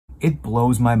It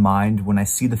blows my mind when I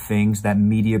see the things that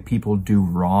media people do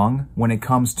wrong when it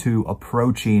comes to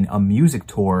approaching a music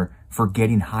tour for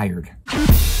getting hired.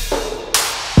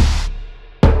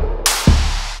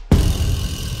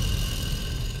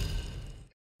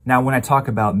 Now, when I talk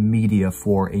about media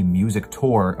for a music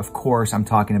tour, of course, I'm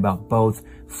talking about both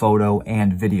photo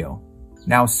and video.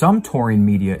 Now, some touring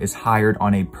media is hired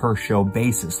on a per-show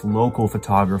basis, local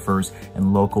photographers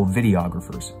and local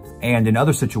videographers. And in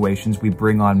other situations, we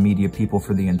bring on media people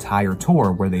for the entire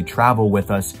tour where they travel with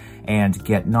us and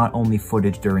get not only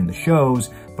footage during the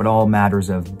shows, but all matters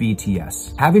of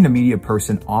BTS. Having a media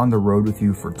person on the road with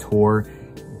you for tour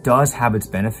does have its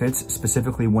benefits,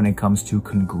 specifically when it comes to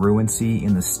congruency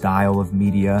in the style of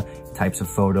media, types of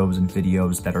photos and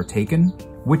videos that are taken,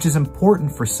 which is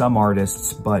important for some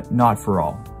artists, but not for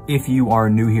all. If you are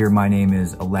new here, my name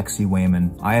is Aleksey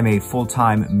Weyman. I am a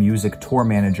full-time music tour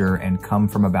manager and come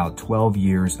from about 12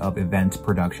 years of event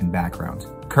production background.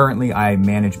 Currently, I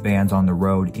manage bands on the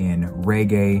road in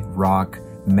reggae, rock,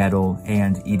 metal,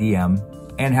 and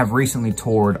EDM, and have recently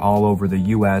toured all over the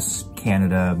US,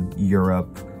 Canada,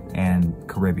 Europe, and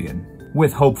Caribbean,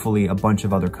 with hopefully a bunch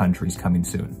of other countries coming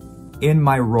soon. In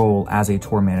my role as a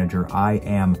tour manager, I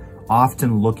am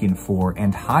often looking for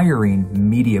and hiring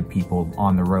media people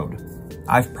on the road.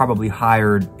 I've probably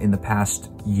hired in the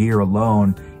past year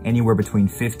alone anywhere between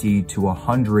 50 to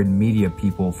 100 media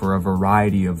people for a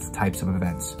variety of types of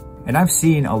events. And I've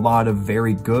seen a lot of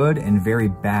very good and very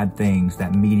bad things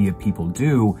that media people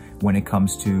do when it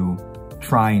comes to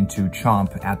trying to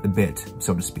chomp at the bit,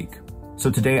 so to speak.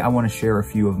 So today I want to share a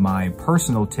few of my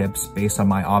personal tips based on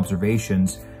my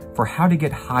observations for how to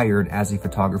get hired as a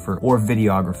photographer or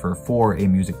videographer for a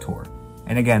music tour.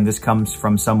 And again, this comes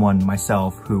from someone,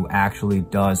 myself, who actually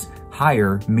does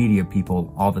hire media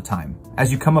people all the time. As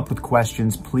you come up with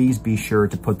questions, please be sure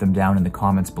to put them down in the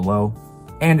comments below.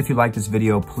 And if you like this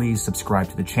video, please subscribe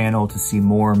to the channel to see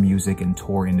more music and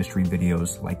tour industry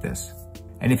videos like this.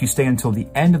 And if you stay until the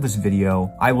end of this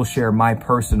video, I will share my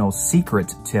personal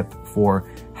secret tip for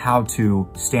how to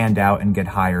stand out and get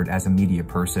hired as a media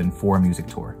person for a music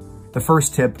tour. The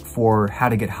first tip for how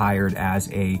to get hired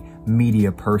as a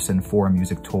media person for a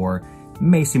music tour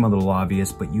may seem a little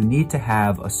obvious, but you need to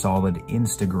have a solid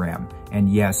Instagram.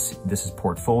 And yes, this is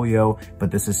portfolio, but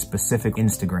this is specific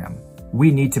Instagram. We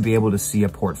need to be able to see a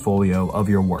portfolio of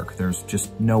your work. There's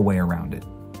just no way around it.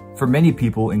 For many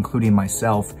people, including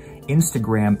myself,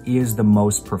 Instagram is the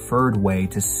most preferred way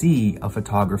to see a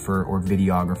photographer or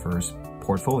videographer's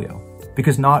portfolio.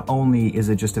 Because not only is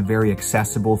it just a very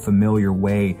accessible, familiar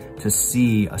way to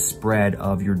see a spread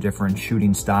of your different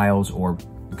shooting styles or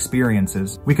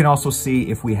experiences, we can also see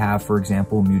if we have, for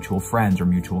example, mutual friends or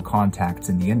mutual contacts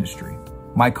in the industry.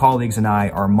 My colleagues and I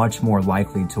are much more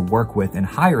likely to work with and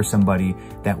hire somebody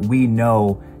that we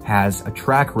know has a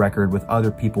track record with other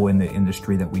people in the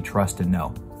industry that we trust and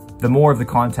know. The more of the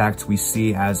contacts we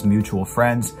see as mutual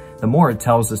friends, the more it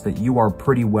tells us that you are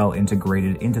pretty well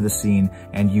integrated into the scene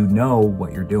and you know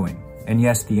what you're doing. And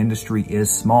yes, the industry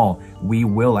is small. We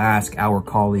will ask our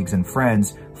colleagues and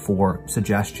friends for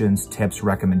suggestions, tips,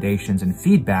 recommendations, and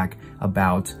feedback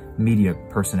about media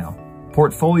personnel.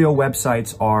 Portfolio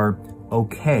websites are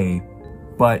okay,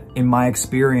 but in my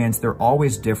experience, they're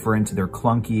always different, they're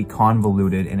clunky,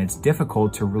 convoluted, and it's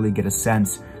difficult to really get a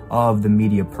sense of the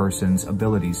media person's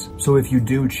abilities. So if you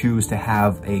do choose to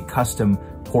have a custom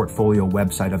portfolio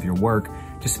website of your work,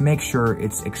 just make sure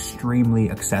it's extremely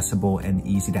accessible and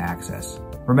easy to access.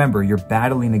 Remember, you're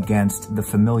battling against the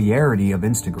familiarity of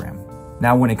Instagram.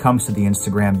 Now, when it comes to the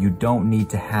Instagram, you don't need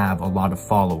to have a lot of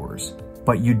followers,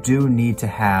 but you do need to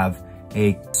have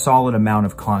a solid amount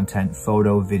of content,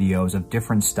 photo, videos of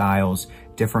different styles,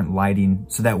 different lighting,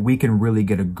 so that we can really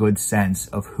get a good sense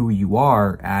of who you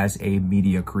are as a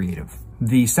media creative.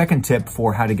 The second tip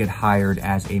for how to get hired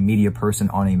as a media person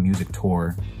on a music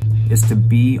tour is to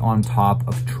be on top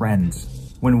of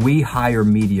trends. When we hire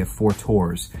media for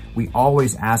tours, we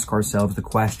always ask ourselves the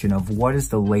question of what is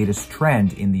the latest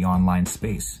trend in the online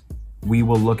space. We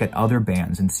will look at other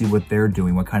bands and see what they're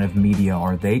doing, what kind of media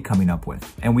are they coming up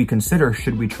with, and we consider,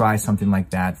 should we try something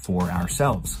like that for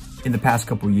ourselves? In the past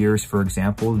couple years, for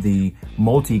example, the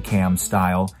multicam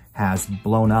style has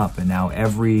blown up, and now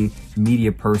every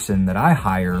media person that I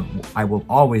hire, I will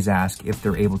always ask if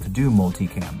they're able to do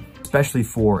multicam. Especially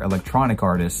for electronic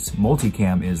artists,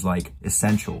 multicam is like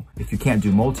essential. If you can't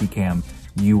do multicam,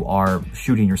 you are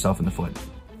shooting yourself in the foot.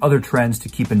 Other trends to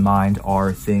keep in mind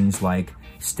are things like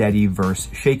steady versus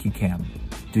shaky cam.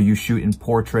 Do you shoot in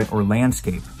portrait or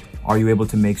landscape? Are you able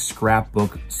to make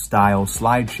scrapbook style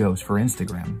slideshows for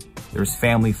Instagram? There's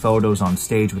family photos on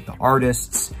stage with the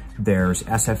artists. There's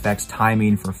SFX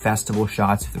timing for festival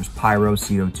shots. If there's pyro,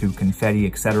 CO2, confetti,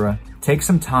 etc. Take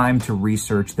some time to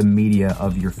research the media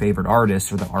of your favorite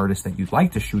artists or the artist that you'd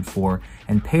like to shoot for,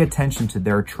 and pay attention to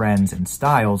their trends and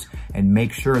styles, and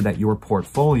make sure that your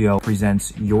portfolio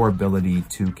presents your ability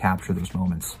to capture those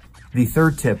moments. The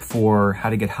third tip for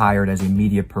how to get hired as a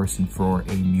media person for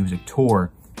a music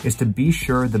tour is to be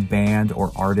sure the band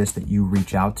or artist that you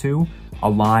reach out to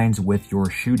aligns with your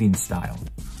shooting style.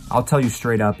 I'll tell you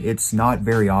straight up, it's not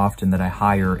very often that I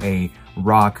hire a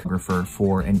rock videographer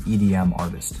for an EDM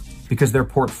artist, because their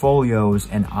portfolios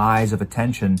and eyes of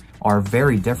attention are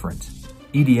very different.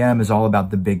 EDM is all about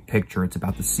the big picture. It's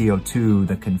about the CO2,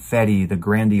 the confetti, the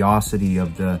grandiosity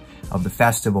of the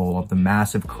festival, of the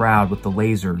massive crowd with the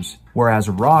lasers. Whereas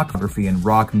rock photography and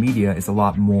rock media is a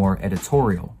lot more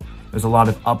editorial. There's a lot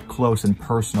of up close and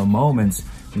personal moments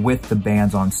with the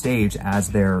bands on stage as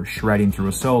they're shredding through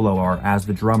a solo, or as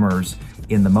the drummers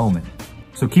in the moment.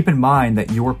 So keep in mind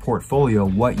that your portfolio,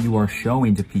 what you are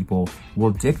showing to people,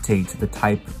 will dictate the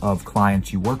type of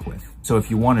clients you work with. So if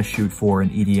you want to shoot for an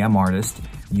EDM artist,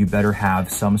 you better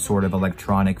have some sort of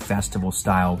electronic festival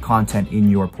style content in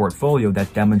your portfolio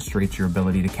that demonstrates your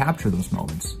ability to capture those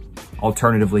moments.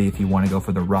 Alternatively, if you want to go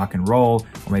for the rock and roll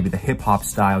or maybe the hip hop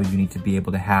style, you need to be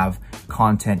able to have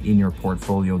content in your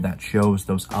portfolio that shows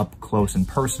those up close and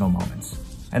personal moments.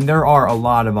 And there are a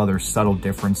lot of other subtle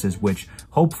differences which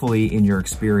hopefully in your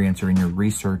experience or in your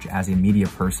research as a media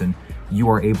person, you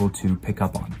are able to pick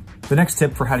up on. The next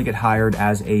tip for how to get hired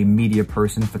as a media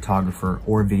person, photographer,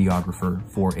 or videographer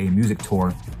for a music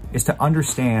tour is to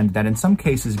understand that in some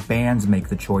cases, bands make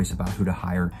the choice about who to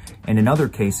hire, and in other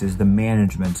cases, the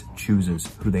management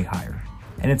chooses who they hire.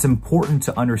 And it's important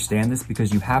to understand this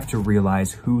because you have to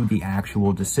realize who the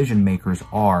actual decision makers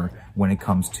are when it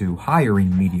comes to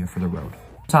hiring media for the road.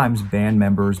 Sometimes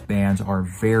bands are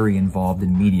very involved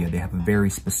in media. They have a very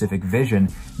specific vision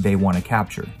they want to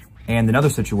capture. And in other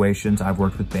situations, I've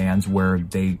worked with bands where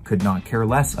they could not care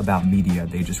less about media.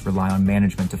 They just rely on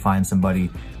management to find somebody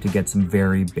to get some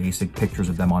very basic pictures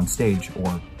of them on stage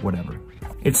or whatever.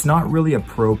 It's not really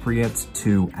appropriate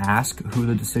to ask who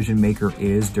the decision maker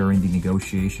is during the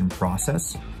negotiation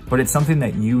process, but it's something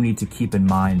that you need to keep in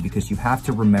mind because you have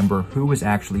to remember who is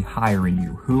actually hiring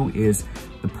you, who is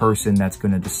the person that's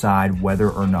going to decide whether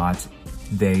or not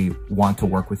they want to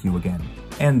work with you again.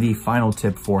 And the final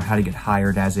tip for how to get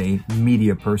hired as a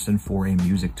media person for a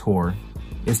music tour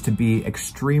is to be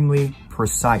extremely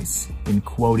precise in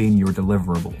quoting your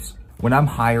deliverables. When I'm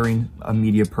hiring a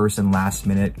media person last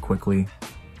minute quickly,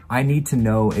 I need to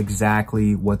know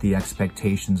exactly what the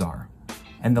expectations are.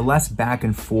 And the less back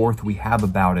and forth we have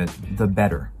about it, the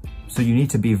better. So you need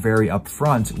to be very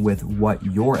upfront with what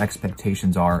your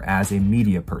expectations are as a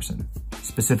media person.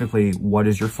 Specifically, what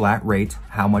is your flat rate?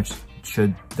 How much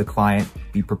should the client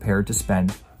be prepared to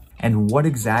spend? And what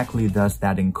exactly does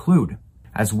that include?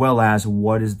 As well as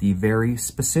what is the very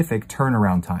specific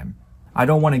turnaround time? I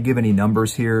don't want to give any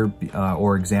numbers here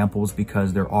or examples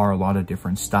because there are a lot of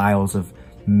different styles of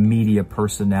media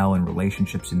personnel and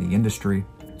relationships in the industry.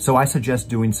 So I suggest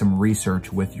doing some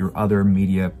research with your other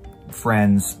media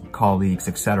friends, colleagues,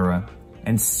 etc.,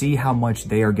 and see how much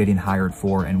they are getting hired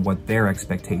for and what their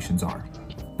expectations are.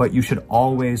 But you should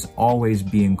always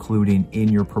be including in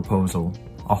your proposal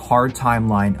a hard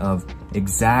timeline of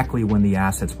exactly when the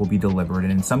assets will be delivered.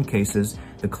 And in some cases,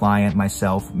 the client,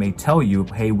 myself, may tell you,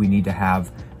 hey, we need to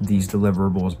have these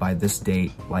deliverables by this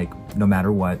date, like no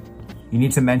matter what. You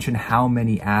need to mention how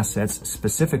many assets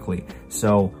specifically.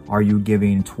 So are you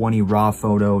giving 20 raw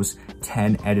photos,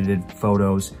 10 edited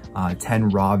photos, 10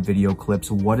 raw video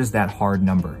clips? What is that hard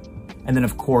number? And then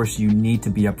of course, you need to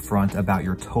be upfront about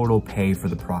your total pay for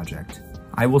the project.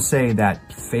 I will say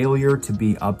that failure to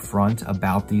be upfront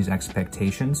about these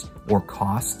expectations or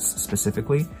costs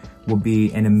specifically will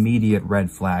be an immediate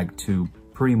red flag to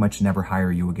pretty much never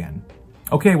hire you again.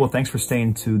 Okay, well, thanks for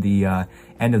staying to the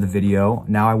end of the video.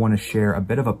 Now I want to share a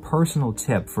bit of a personal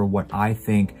tip for what I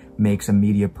think makes a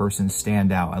media person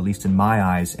stand out, at least in my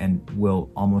eyes, and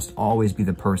will almost always be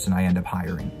the person I end up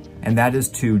hiring. And that is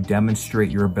to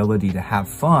demonstrate your ability to have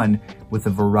fun with a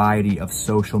variety of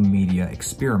social media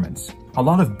experiments. A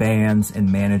lot of bands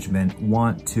and management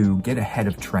want to get ahead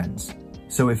of trends.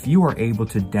 So if you are able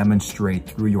to demonstrate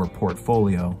through your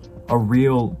portfolio a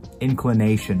real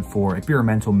inclination for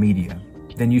experimental media,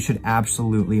 then you should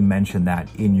absolutely mention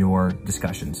that in your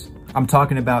discussions. I'm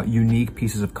talking about unique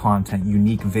pieces of content,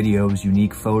 unique videos,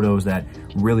 unique photos that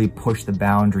really push the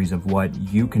boundaries of what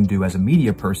you can do as a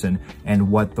media person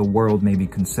and what the world maybe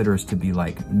considers to be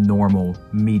like normal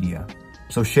media.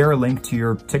 So share a link to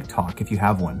your TikTok if you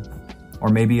have one. Or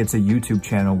maybe it's a YouTube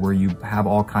channel where you have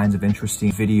all kinds of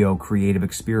interesting video creative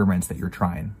experiments that you're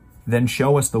trying. Then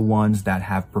show us the ones that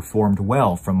have performed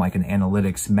well from like an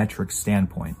analytics metrics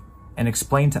standpoint, and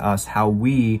explain to us how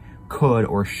we could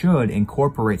or should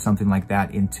incorporate something like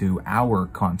that into our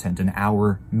content and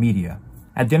our media.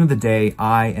 At the end of the day,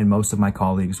 I and most of my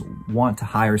colleagues want to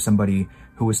hire somebody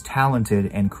who is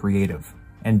talented and creative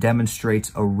and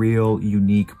demonstrates a real,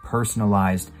 unique,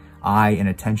 personalized eye and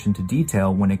attention to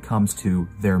detail when it comes to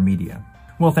their media.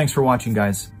 Well, thanks for watching,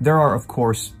 guys. There are, of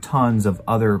course, tons of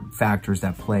other factors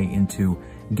that play into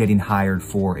getting hired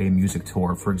for a music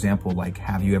tour. For example, like,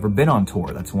 have you ever been on tour?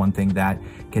 That's one thing that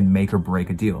can make or break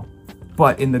a deal.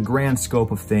 But in the grand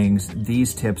scope of things,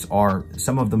 these tips are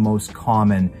some of the most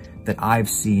common that I've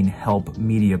seen help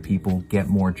media people get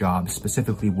more jobs,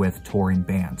 specifically with touring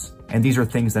bands. And these are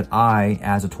things that I,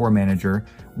 as a tour manager,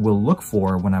 will look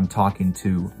for when I'm talking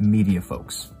to media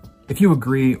folks. If you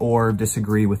agree or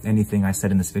disagree with anything I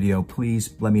said in this video,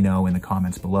 please let me know in the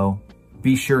comments below.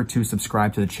 Be sure to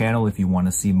subscribe to the channel if you want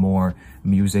to see more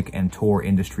music and tour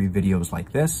industry videos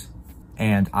like this.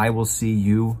 And I will see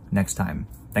you next time.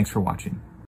 Thanks for watching.